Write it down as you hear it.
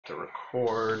to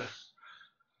record.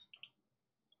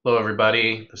 Hello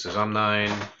everybody, this is Omnine,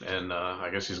 and I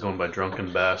guess he's going by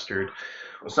Drunken Bastard.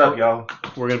 What's up, y'all?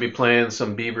 We're going to be playing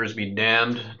some Beavers Be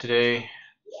Damned today.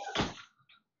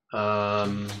 I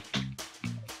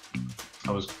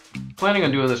was planning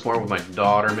on doing this more with my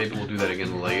daughter. Maybe we'll do that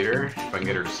again later, if I can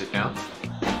get her to sit down.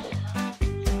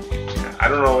 I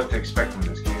don't know what to expect from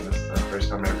this game. This is the first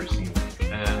time I've ever seen it.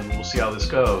 And we'll see how this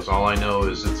goes. All I know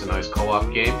is it's a nice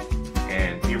co-op game.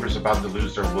 And Beaver's about to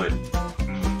lose their wood.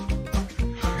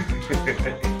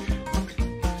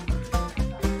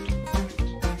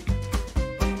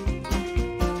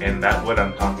 And that wood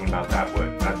I'm talking about, that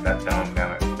wood, not that down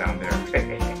there.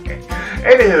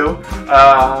 Anywho,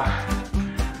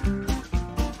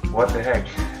 what the heck?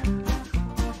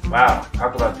 Wow,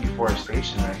 talk about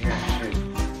deforestation right here. Shit.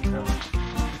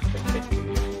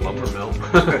 Lumber mill.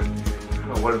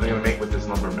 What are they gonna make with this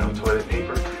lumber mill? Toilet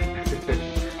paper?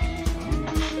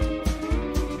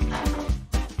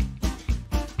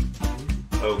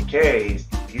 Okay,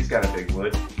 he's got a big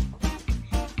wood.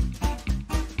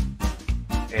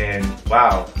 And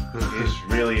wow, he's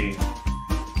really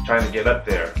trying to get up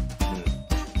there.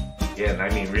 Yeah, and I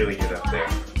mean really get up there.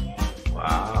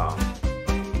 Wow.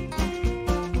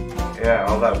 Yeah,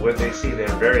 all that wood they see, they're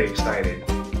very excited.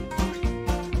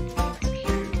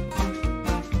 Cute.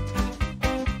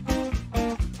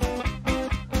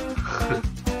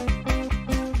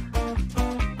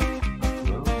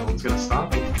 Well, no one's gonna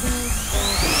stop him.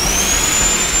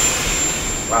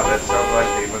 Wow, that sounds like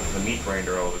they went to the meat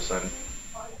grinder all of a sudden.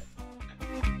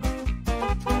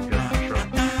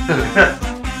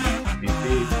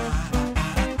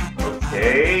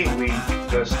 Okay, we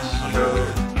just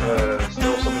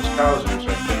stole someone's trousers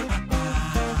right there.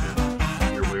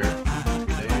 Yeah, you're weird.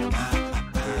 You're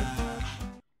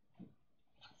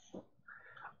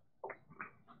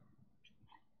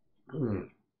damn.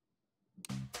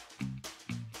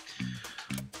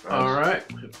 All right,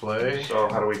 hit play. So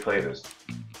how do we play this?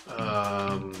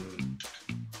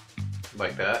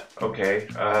 Like that. Okay,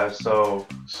 so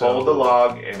hold the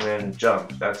log and then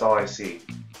jump. That's all I see.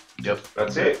 Yep.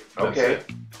 That's it. Okay. That's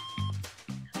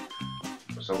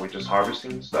it. So we're just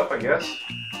harvesting stuff, I guess.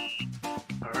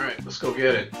 All right, let's go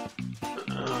get it.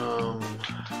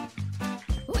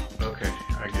 Okay,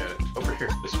 I get it. Over here,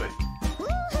 this way.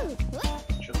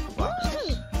 Jump the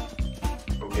boxes.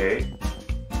 Okay.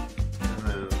 And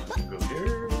then go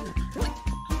here.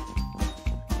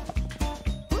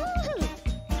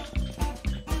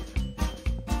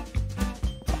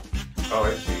 Oh,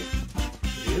 I see.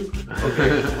 You? Okay.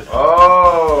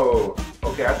 Oh!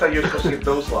 Okay, I thought you were supposed to get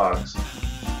those logs.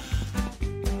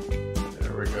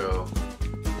 There we go.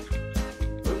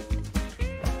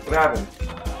 What happened?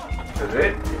 Is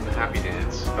it? Doing the happy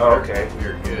dance. Oh, okay.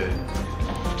 We're good. I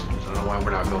don't know why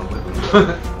we're not going with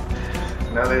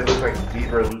them. Now they look like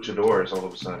Beaver luchadors all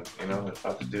of a sudden. You know, they're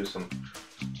about to do some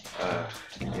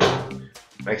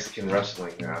Mexican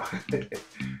wrestling now.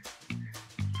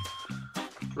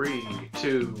 3,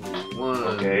 2, 1.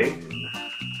 Okay.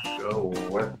 Go.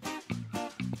 What?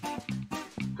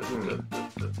 It's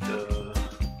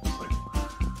like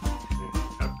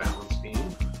a balance beam.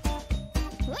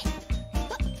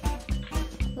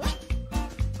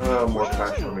 More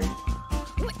platforming.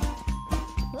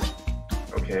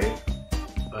 Okay.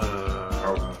 I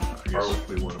guess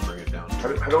we want to bring it down.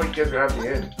 How do we get grab the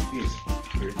end? Please.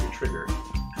 Your trigger.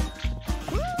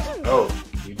 Oh.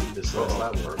 You did this last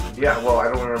lap work. Yeah, well, I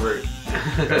don't remember.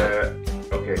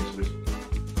 Okay, so this.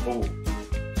 Oh.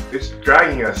 It's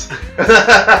dragging us.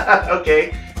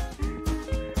 Okay.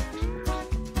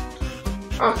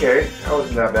 Okay, that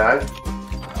wasn't that bad.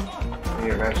 Can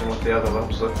you imagine what the other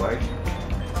lumps look like?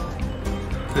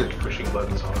 Pushing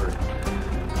buttons hard.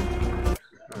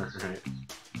 Alright.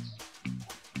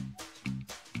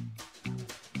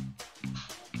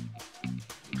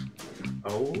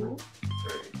 Oh.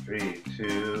 3,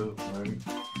 2, 1.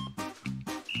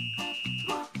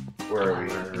 Where are we?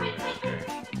 Okay.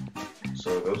 So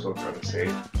those look kind of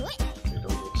safe. They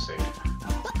don't look safe.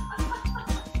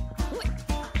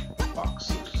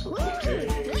 Boxes. Okay.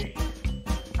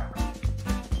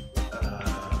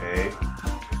 Okay.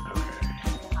 Okay.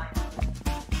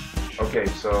 Okay,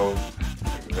 so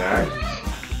that.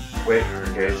 Wait.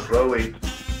 Okay, slowly.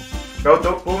 No,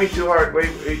 don't pull me too hard.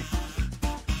 Wait, wait.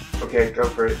 Okay, go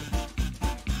for it.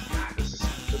 God, this is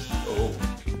just. Oh.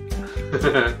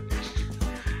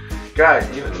 God,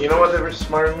 you know what that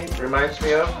reminds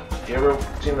me of? You ever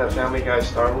seen that Family Guy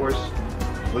Star Wars?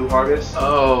 Blue Harvest?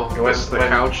 Oh, it's the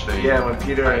couch thing. Yeah, when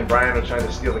Peter and Brian are trying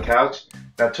to steal the couch.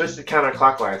 Now twist it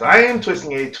counterclockwise. I am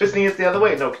twisting it the other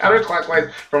way. No,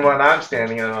 counterclockwise from what I'm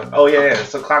standing on. Oh yeah,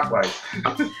 so clockwise.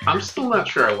 I'm still not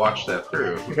sure I watched that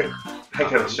through. I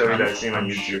gotta show you that scene on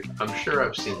YouTube. I'm sure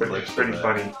I've seen clips. It's pretty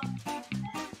funny.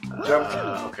 Jump.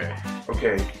 Okay.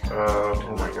 Okay.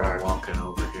 Oh my god. Walking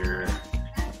over here.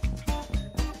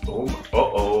 Oh.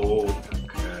 Uh-oh.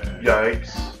 Okay. Yikes.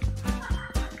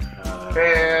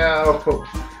 Fail.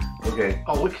 Okay.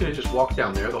 Oh, we could have just walked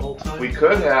down there the whole time? We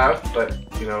could have, but,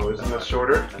 you know, isn't that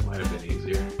shorter? That might have been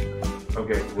easier.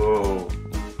 Okay, whoa.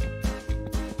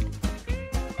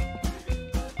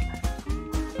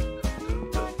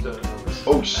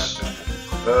 Oh,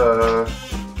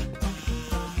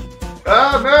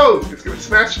 oh no! It's gonna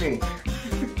smash me!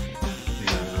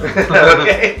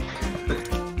 Okay.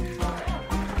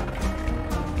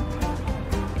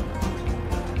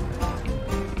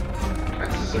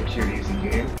 This is a cute, easy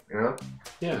game, you know?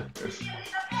 Yeah.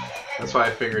 That's why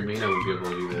I figured Mina would be able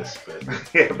to do this, but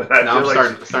yeah, but I now I'm feel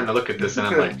like starting to look at this and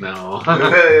I'm like, no.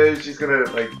 she's gonna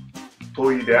like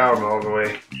pull you down all the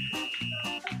way.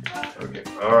 Okay.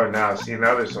 Oh, now see,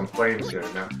 now there's some flames here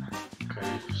now.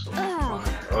 Okay. So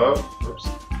Oh, oops.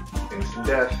 instant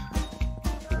death.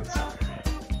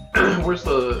 Where's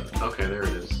the? Okay, there it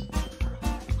is. See,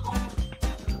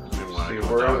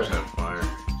 where are they? That fire.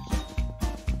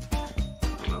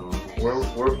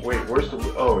 Where's the?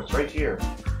 Oh, it's right here.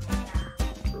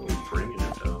 Really bringing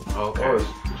it though. Oh, okay. Oh, it's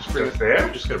just there?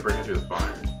 You just gotta bring it through the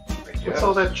fire. I guess. What's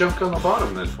all that junk on the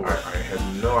bottom then for? I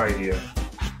have no idea.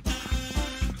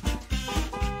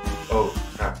 Oh,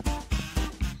 crap.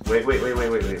 Wait. You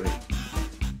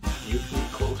can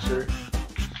get closer.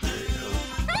 There you go.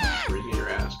 Really get your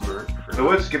ass burnt. The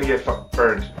wood's gonna get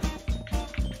burned.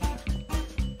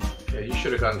 Yeah, you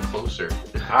should have gotten closer.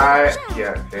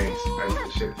 Yeah, thanks. I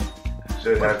should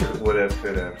have, would have,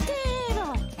 could have.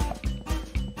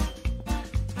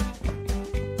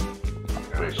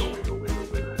 Wiggle. God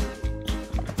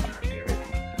damn it.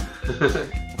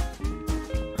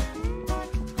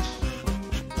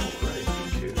 Alright, me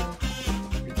too.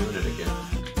 You're doing it again.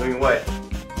 Doing what?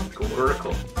 Go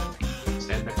vertical.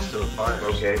 Stand next to the fire.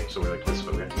 Okay. So we're like this,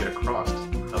 but we have to get across.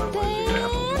 Otherwise, you're gonna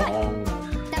have a long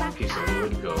piece of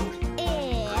wood go.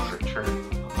 Return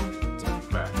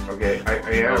back. Okay, I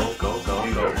am. Go.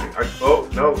 Oh,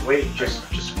 no, wait. Just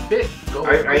fit. Go.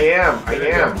 I am.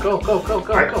 Go.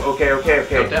 Okay.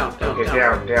 Go down. Okay,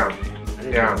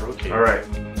 down. Rotate. Alright.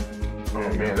 Oh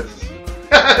man, this is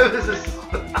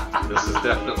This is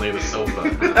definitely the sofa.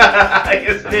 I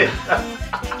guess it is.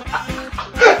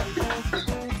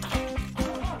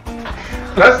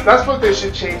 That's what they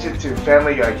should change it to.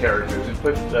 Family Guy characters. And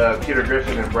put Peter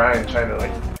Griffin and Brian trying to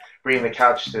like bring the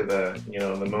couch to the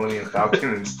the Millennium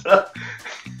Falcon and stuff.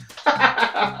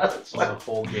 That's a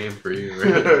whole game for you,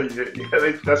 right?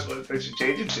 Yeah, that's what they should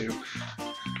change it to.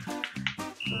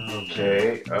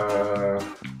 Okay. Can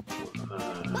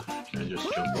I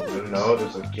just jump over this? No,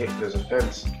 there's a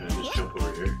fence. Can I just jump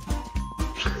over here?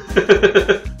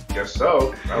 Guess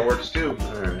so. That works too.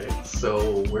 Alright,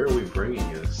 so where are we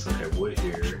bringing this? Okay, wood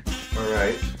here.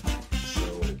 Alright. So,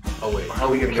 oh wait, how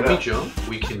are we gonna can get we up? jump?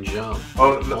 We can jump.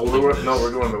 Oh, no, we're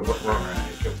doing the wrong. Alright.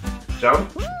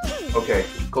 Jump? Okay.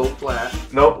 Go flat.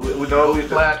 No,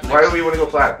 flat. Why do we want to go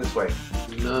flat this way?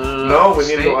 No, we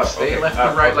need to go up. Stay Okay, left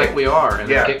and right like we are, and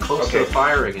yeah, then get close to the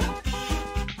fire again.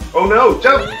 Oh no,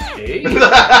 jump! Okay.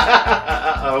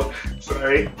 Uh-oh,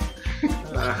 sorry.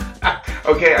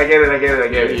 Okay, I get it. You Alright, get it, I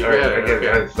get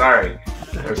okay. it. Sorry.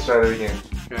 Let's try that again.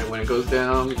 Okay, when it goes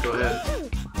down, go ahead.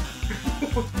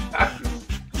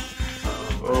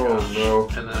 Oh gosh. no.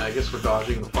 And then I guess we're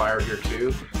dodging the fire here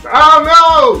too. Oh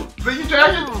no! Are you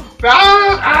dragging?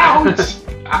 Ah, ouch!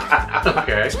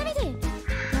 Okay.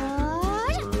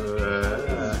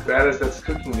 As bad as that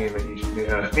cooking game that you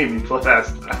made me play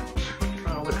last time.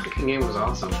 Oh, the cooking game was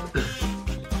awesome. What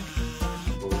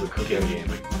was the cooking game?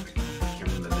 I can't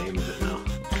remember the name of it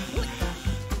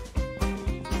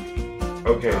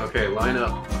now. Okay. Okay, line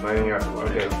up. Lining up.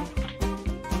 Okay.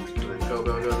 And then go.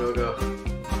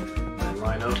 And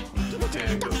line up.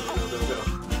 And go.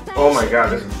 Oh my god,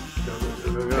 this is.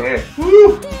 Go. Man.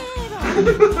 Woo!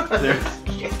 There.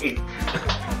 Yay.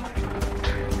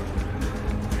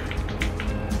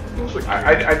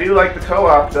 I do like the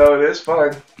co-op though, it is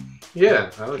fun. Yeah,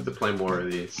 I like to play more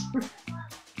of these.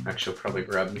 Actually, I'll probably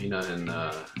grab Mina and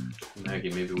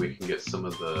Maggie. Maybe we can get some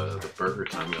of the burger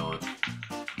time going.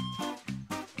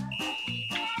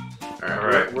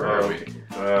 Alright, where are we?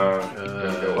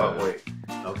 Go up, wait.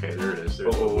 Okay, there it is.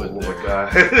 There's Oh the wood there. my god.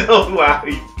 Oh wow,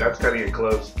 that's gotta get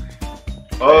close.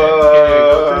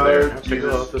 Go through there. Have to Jesus. go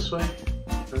out this way.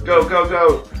 Go.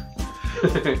 Go.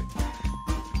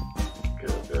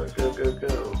 go, go,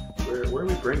 go. Where are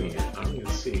we bringing it? I don't even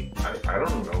see. I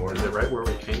don't know where. Is it right where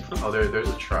we came from? Oh, there's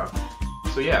a truck.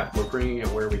 So yeah, we're bringing it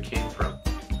where we came from.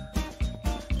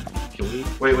 Can we?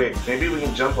 Wait. Maybe we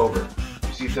can jump over.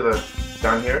 You see to the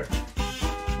down here?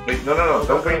 Wait, no.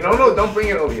 Don't bring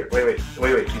it over here. Wait.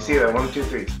 You see that? 1, 2,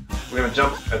 3. We're gonna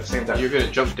jump at the same time. You're gonna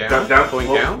jump down? Going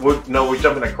down? No, we're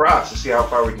jumping across to see how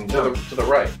far we can jump. To the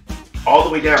right. All the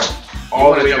way down.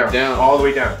 All the way down. All the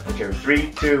way down. Okay,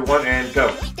 3, 2, 1, and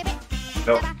go.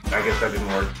 Nope, I guess that didn't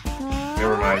work.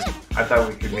 Never mind. I thought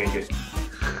we could make it.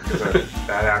 Because our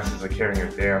badasses are carrying a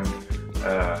damn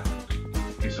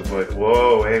piece of wood.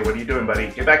 Whoa, hey, what are you doing, buddy?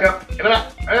 Get back up! Get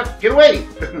up! Get away!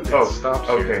 Oh, stop.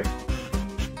 Okay.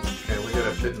 Okay, we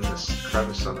gotta fit in this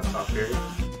crevice on the top here.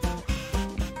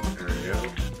 There we go.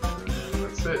 And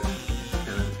that's it.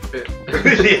 And then fit.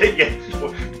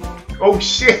 Yeah. Oh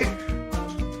shit!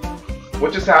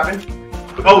 What just happened?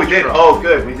 Oh, we did. Oh,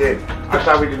 good, we did. I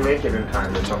thought we didn't make it in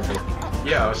time or something.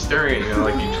 Yeah, I was staring at you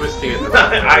like you twisting it.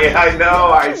 I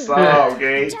know, I saw.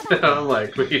 Okay. I'm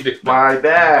like, what are you doing? My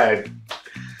bad.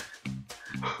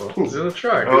 Well, it's in the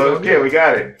truck. Oh, okay, we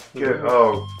got it. Good.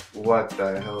 Oh, what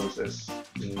the hell is this?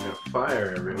 You got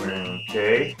fire everywhere.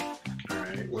 Okay.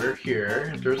 Alright, we're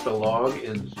here. There's the log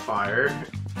and fire.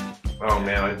 Oh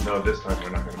man, I know this time we're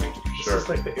not gonna make it for sure. It's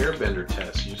like the airbender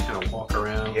test. You just kind of walk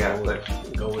around, Yeah,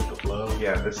 go with the flow.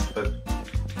 Yeah, this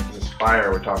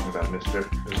fire we're talking about, mister.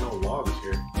 There's no logs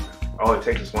here. All it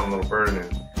takes is one little burn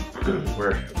and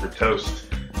we're toast.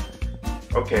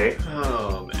 Okay.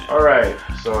 Oh man. Alright,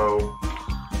 so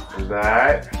there's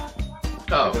that.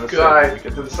 Oh, Get to the good. side. Get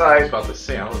to the I was side. about to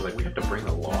say, I was like, we have to bring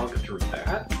the log through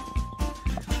that?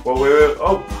 Well, wait.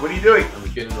 Oh, what are you doing? I'm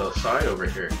getting to the side over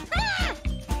here.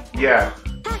 Yeah.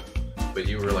 But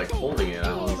you were like holding it.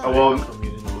 I was like, Oh, well, how come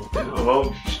you didn't move down?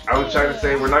 Well, I was trying to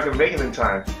say we're not gonna make it in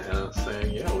time. And I was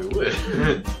saying, yeah, we would.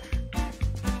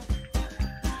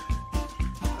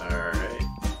 Alright.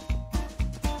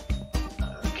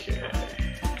 Okay.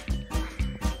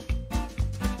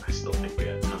 I still think we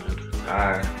had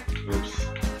time. Oops.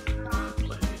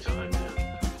 Plenty of time now.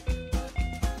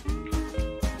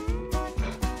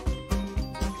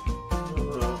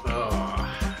 Oh,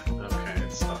 okay,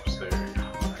 it stops there.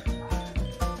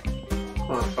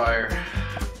 Come on, fire.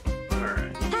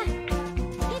 Alright.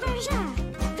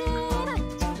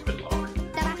 Stupid log.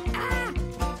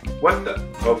 What the?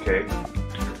 Okay.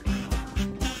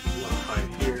 Wanna hide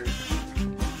here.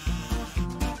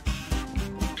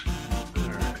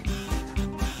 Alright.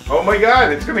 Oh my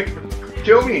god, it's gonna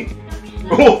kill me.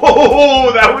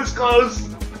 Oh, that was close.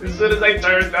 As soon as I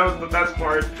turned, that was the best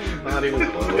part. Not even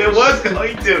close. It was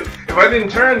going to. If I didn't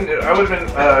turn, I would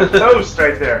have been toast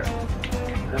right there.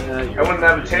 I wouldn't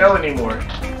have a tail anymore.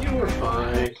 You were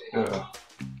fine.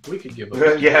 We could give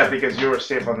up. Yeah, because you were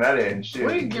safe on that end. Shit.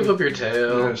 We can give up your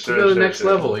tail. Yeah, sure, you go to the sure, next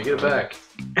sure. level. You get it back.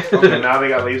 Okay, now they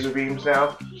got laser beams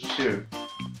now? Shoot.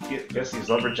 I guess these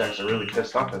lumberjacks are really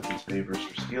pissed off at these beavers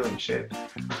for stealing shit.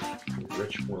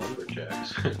 Rich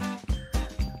lumberjacks.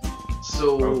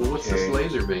 So, what's this Okay.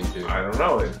 laser beam do? I don't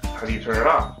know. How do you turn it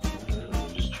off?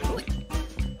 Just chill.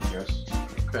 Yes.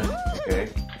 Okay. Okay.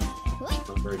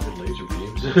 Not very good laser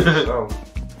beams. So.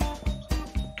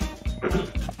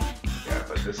 Yeah,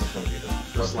 but this is gonna be the.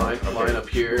 Just line up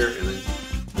here, and then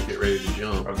we'll get ready to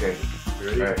jump. Okay. You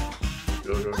ready? Alright.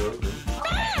 Go.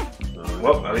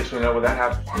 Well, at least we know what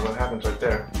happens right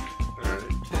there. Alright.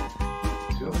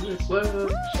 2 minutes left.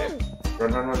 Shit.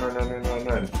 Run. Run.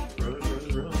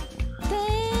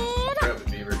 Grab it,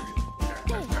 Beaver.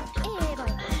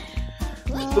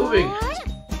 It's moving.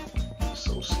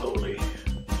 So slowly.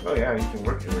 Oh yeah, you can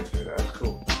work your way through that. That's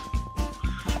cool.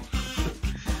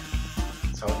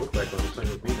 That's how it looked like when I was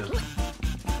playing with Mina.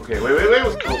 Okay, wait.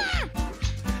 Oh.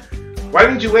 Why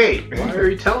didn't you wait? Why are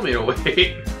you telling me to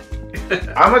wait?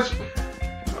 How much?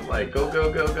 I'm like, go.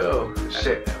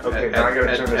 Shit. Okay, now I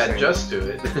gotta turn this thing. Adjust to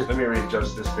it. Let me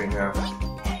readjust this thing now.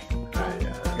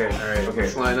 Okay. Alright, Okay.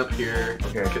 let's line up here.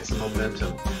 Okay. Get some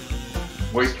momentum.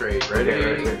 Wait. Straight. Ready?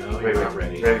 Okay, No, wait, you're not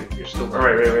ready. ready. You're still not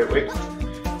Alright, wait.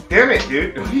 Damn it,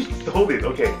 dude. Hold it.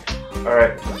 Okay.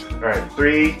 Alright.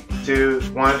 3, 2,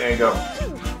 1, and go.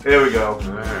 There we go.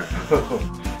 Alright.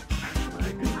 My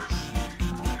goodness.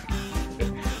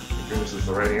 This is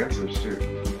the right answer, too.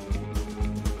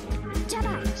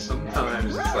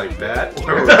 Sometimes it's like that,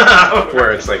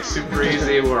 where it's like super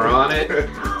easy, we're on it.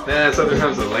 Then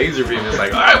sometimes the laser beam is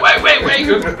like, alright, wait.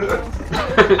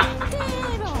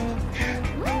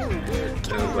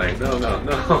 And it's like, no.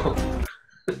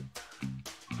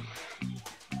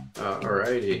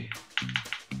 Alrighty.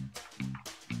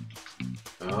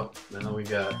 Oh, now we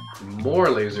got more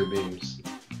laser beams.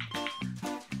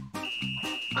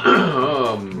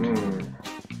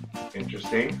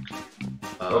 Interesting.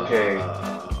 Okay.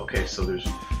 Okay, so there's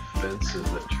fences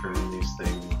that turn these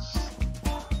things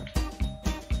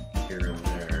here and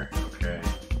there. Okay.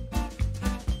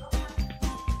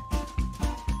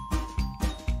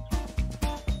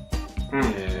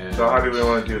 And so how do we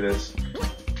want to do this?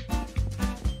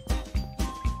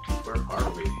 Where are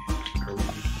we?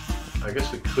 I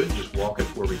guess we could just walk it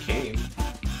where we came.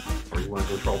 Or you want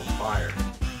to control the fire?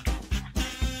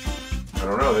 I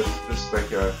don't know. This is like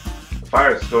the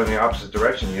fire is going in the opposite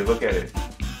direction. You look at it.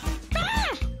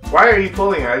 Why are you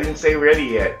pulling? I didn't say ready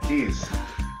yet. Jeez.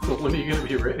 When are you gonna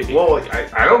be ready? Well,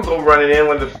 I don't go running in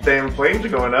when the damn flames are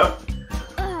going up.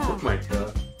 Oh my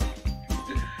god.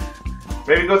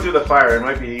 Maybe go through the fire. It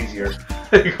might be easier.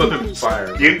 Go through the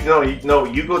fire. You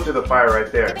go through the fire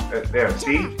right there. There.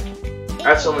 See?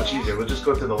 That's so much easier. We'll just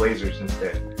go to the lasers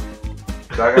instead.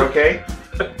 Is that okay?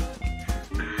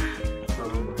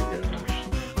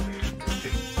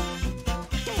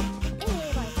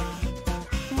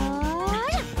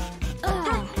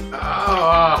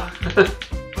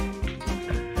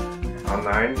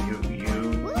 Omnine, you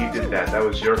did that. That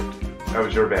was your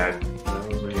bad. That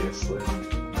was me asleep.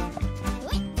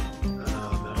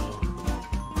 Oh no.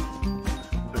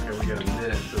 Okay, we got a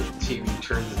minute until the TV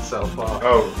turns itself off.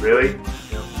 Oh, really?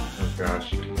 Yep. Oh gosh.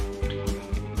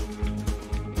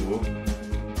 Whoop.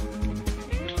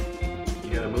 You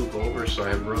gotta move over so I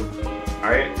have room.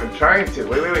 I'm trying to.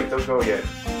 Wait, don't go yet.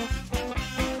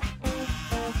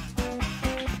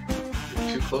 You're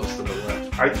too close to the left.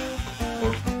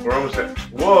 We're almost at.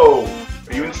 Whoa!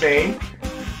 Are you insane?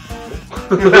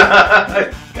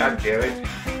 God damn it!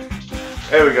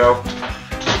 There we go.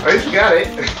 At least we got it.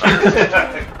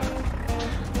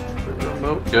 Where'd the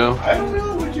remote go? I don't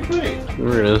know. Where'd you put it?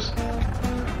 There it is.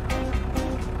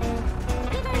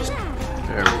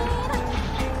 There we go.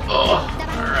 Oh,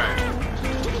 alright.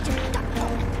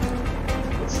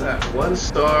 What's that? 1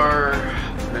 star,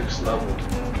 next level.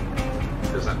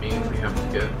 What does that mean we have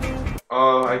to get?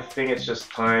 I think it's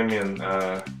just time and,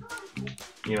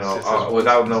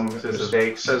 without no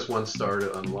mistakes. It says 1 star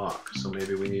to unlock, so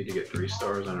maybe we need to get 3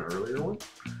 stars on an earlier one?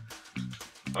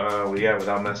 Yeah,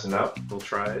 without messing up. We'll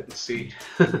try it and see.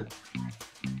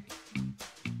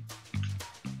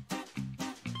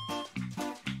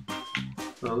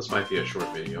 Well, this might be a short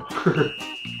video.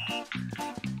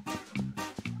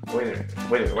 Wait a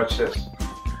minute, watch this.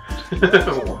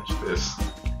 Watch this.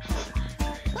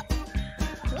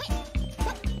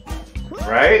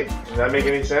 Right? Does that make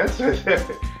any sense? I don't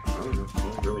know. You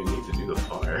don't really need to do the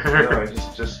fire. No,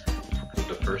 just put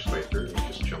the first way through and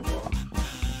just jump off.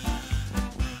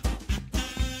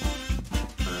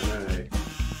 Alright.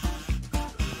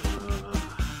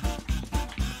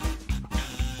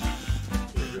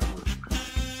 Here we go.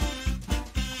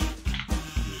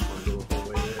 You just want to go the whole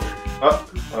way there.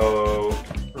 Uh-oh.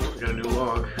 Oh, we got a new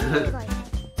log.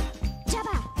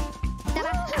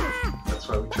 That's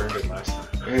why we turned it last time.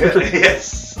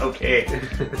 Yes, okay.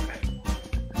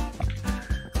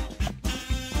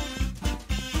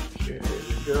 Okay, here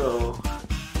we go.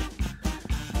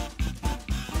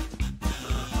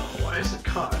 Why is it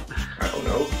caught? I don't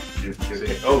know.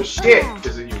 Oh shit!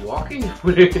 Is it you walking?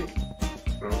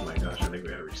 Oh my gosh, I think we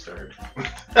gotta restart.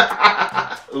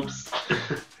 Oops.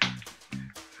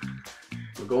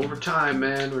 We're going for time,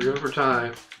 man. We're going for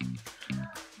time.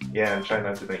 Yeah, I'm trying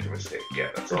not to make a mistake.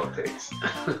 Yeah, that's all it takes.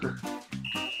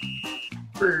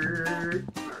 Alright.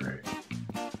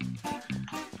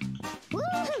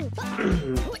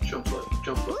 Jump up,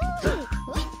 jump up.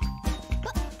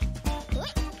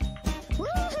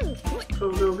 Go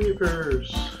Beavers!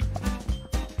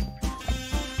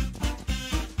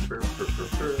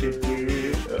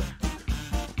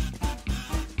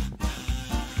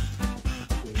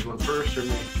 You going first or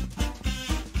me?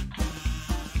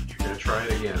 You're gonna try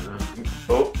it again, huh?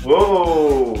 Oh,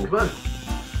 whoa! Come on!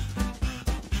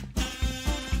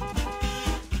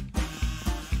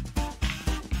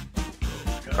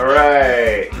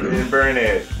 Alright, you didn't burn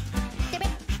it.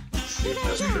 Let's see if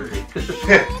that's 3.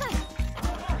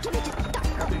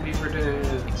 Happy Beaver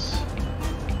dance!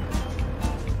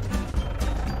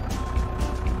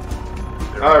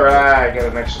 Alright, got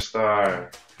an extra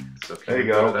star. So There you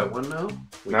we go. to that one now?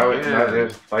 Now can.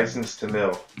 there's license to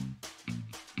mill.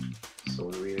 So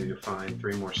we need to find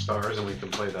 3 more stars and we can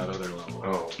play that other level.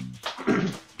 Oh.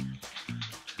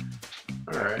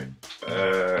 Alright.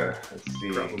 Let's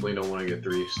see. Probably don't want to get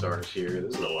 3 stars here.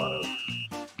 This is a lot of...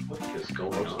 What is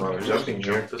going There's a on? lot of Can we jumping just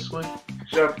here. jump this way?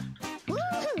 Jump.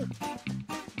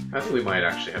 I think we might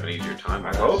actually have an easier time.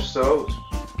 I hope so.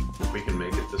 If we can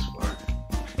make it this far.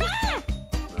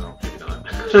 No, maybe not.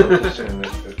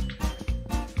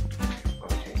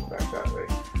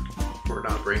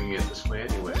 bringing it this way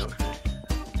anyway, okay.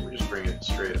 We're just bringing it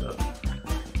straight up.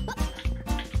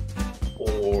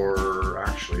 Or,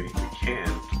 actually, we can.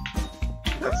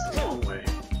 That's the wrong way.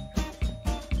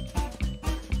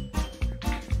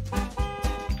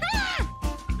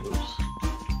 Oops.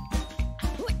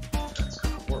 That's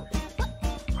kind of working.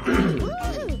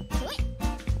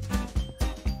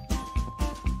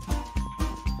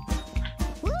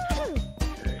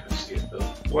 Okay, I see it though.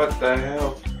 What the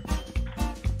hell?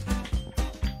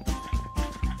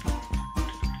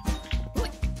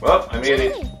 Well, I made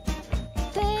it.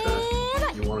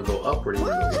 You want to go up or do you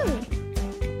want to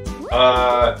go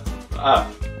left?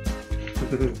 Up.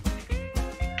 That's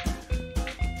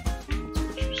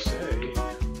what you say.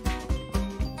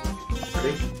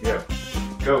 Ready? Yeah.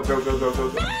 Go, go, go, go, go,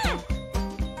 go.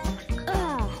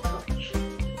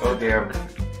 Oh, damn.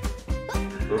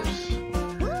 Oops.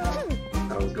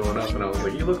 I was going up and I was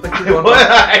like, you look like you're going What?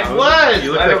 up. I was!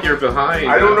 You look like you're behind.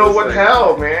 I don't know was what like, the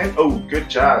hell, man. Oh, good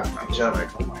job. I Good was job. like,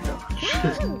 oh my gosh.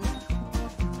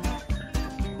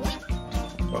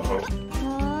 Uh-oh.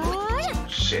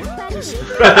 Shit. Oh.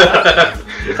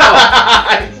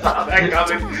 I saw that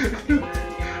coming.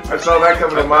 I saw that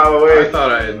coming a mile I away.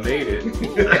 thought I had made it.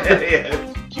 Yeah,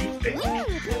 you think.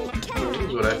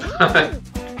 That's what I thought.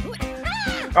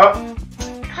 Oh.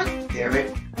 God damn it.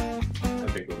 I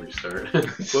think we'll restart.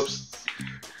 Whoops.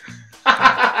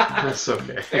 That's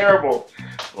okay. Terrible.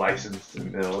 Licensed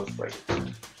and ill. It's like,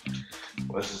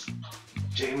 what's this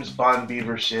James Bond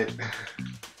Beaver shit?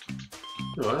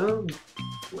 Well,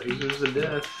 lasers of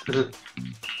death.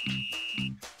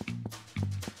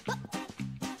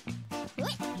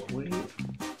 Wait.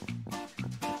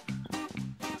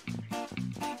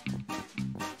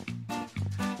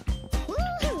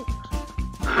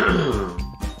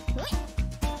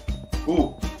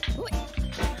 Ooh.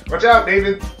 Watch out,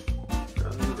 David.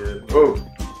 I'm good. Oh.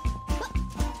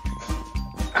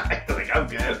 I think I'm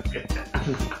good.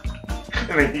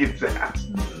 And then he gets ass.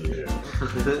 Yeah.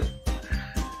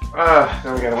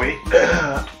 Now we gotta wait.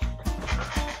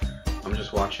 I'm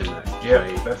just watching that. Yep,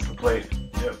 fight. that's the plate.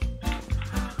 Yep.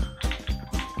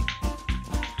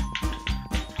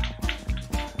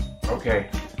 Okay.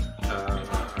 Alright.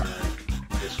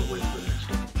 I guess we'll wait for the next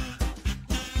one.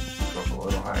 Go up a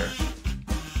little higher.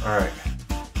 Alright.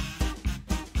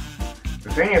 The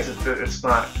thing is, it's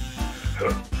not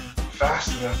fast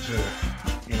enough to,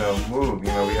 move. We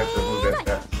have to move it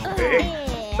fast. Okay.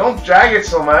 Don't drag it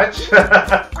so much.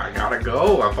 I gotta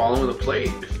go. I'm following the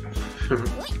plate.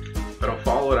 If I don't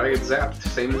follow it, I get zapped.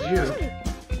 Same as you.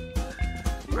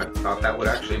 I thought that would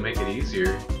actually make it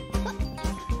easier.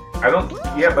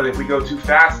 Yeah, but if we go too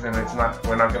fast, then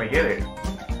we're not gonna get it.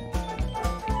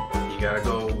 You gotta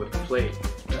go with the plate.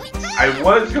 I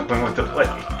was going with the plate.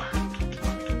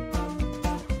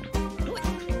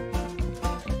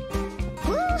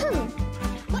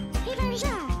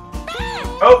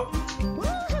 Oh!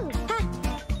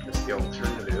 Just the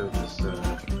alternative is,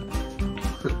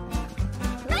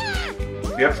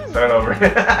 Yep, start over.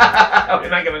 We're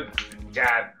not gonna.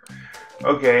 God.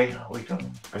 Okay, we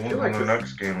can. I feel like the this-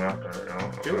 next game after.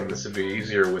 I feel like this would be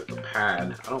easier with the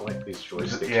pad. I don't like these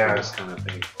joysticks Yeah. for this kind of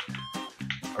thing.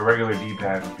 A regular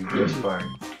D-pad would be just fine.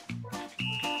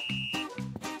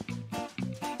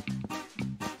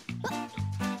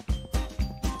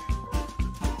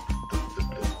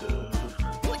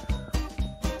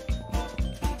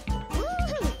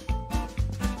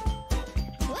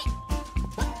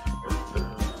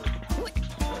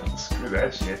 Screw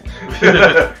that shit.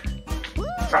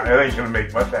 I ain't gonna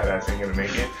make my fat ass ain't gonna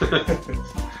make it.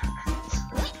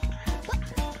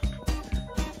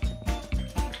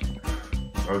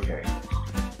 Okay.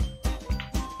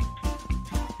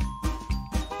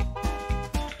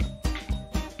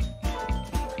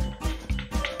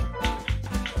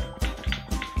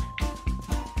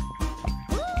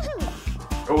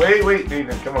 Oh, wait,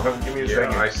 Nathan, come on, give me a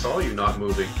second. I saw you not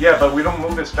moving. Yeah, but we don't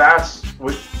move as fast.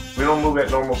 We don't move at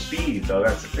normal speed, though.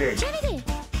 That's the thing.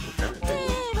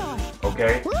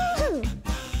 Okay.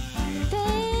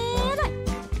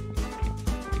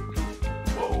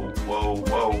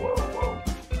 Whoa.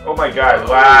 Oh my God!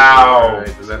 Wow. Alright,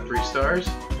 is that 3 stars?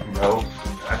 No,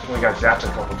 I think we got zapped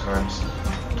a couple times.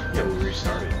 Yeah, we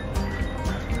restarted.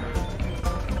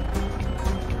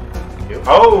 Yep.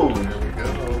 Oh, There we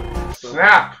go. So,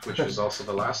 snap! which was also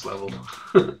the last level.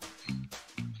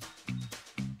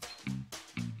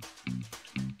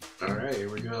 Alright, here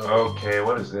we go. Okay,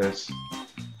 what is this?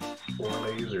 4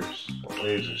 lasers.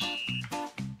 Lasers.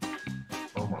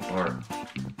 Oh my lord.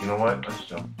 You know what? Let's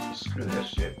jump. Screw that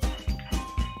shit.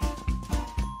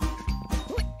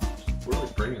 Where are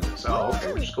we bringing this? Oh,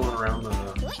 okay, we're just going around the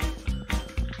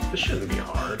This shouldn't be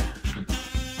hard.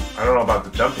 I don't know about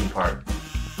the jumping part.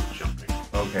 Jumping.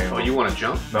 Okay. Oh, you want to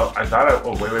jump? No, I thought I...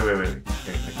 Oh, wait.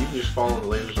 Okay. You can just follow the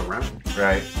lasers around.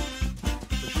 Right.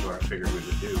 Which is what I figured we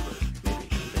would do, but maybe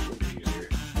jumping would be easier.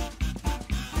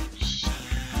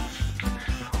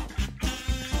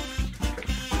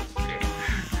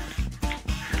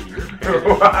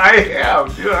 I am,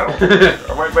 dude.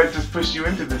 I might just push you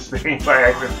into this thing by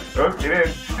accident. Don't get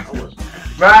in. I wasn't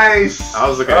panicking. Nice. I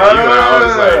was looking at you and I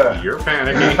was like, "You're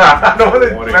panicking." I don't want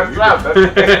to What mess are up. you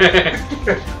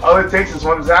That's all it takes is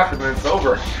one zap and then it's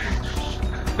over.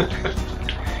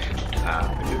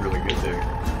 I did really good there.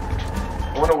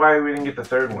 I wonder why we didn't get the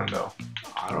third one though.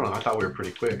 I don't know. I thought we were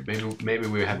pretty quick. Maybe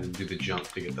we had to do the jump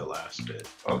to get the last bit.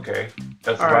 Okay.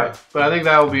 That's All why. right. But I think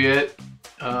that will be it.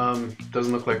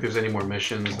 Doesn't look like there's any more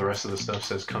missions. The rest of the stuff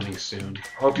says coming soon.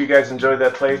 Hope you guys enjoyed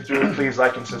that playthrough. Please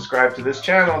like and subscribe to this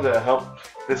channel to help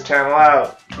this channel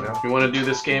out. You know? If you want to do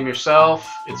this game yourself,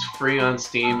 it's free on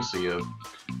Steam, so you have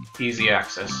easy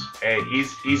access. Hey,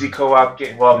 easy co-op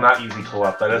game. Well, not easy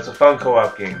co-op, but it's a fun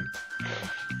co-op game.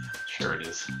 Sure it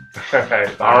is.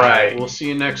 Alright, All right. We'll see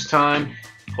you next time.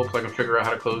 Hopefully I can figure out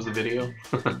how to close the video.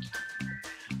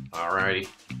 Alrighty.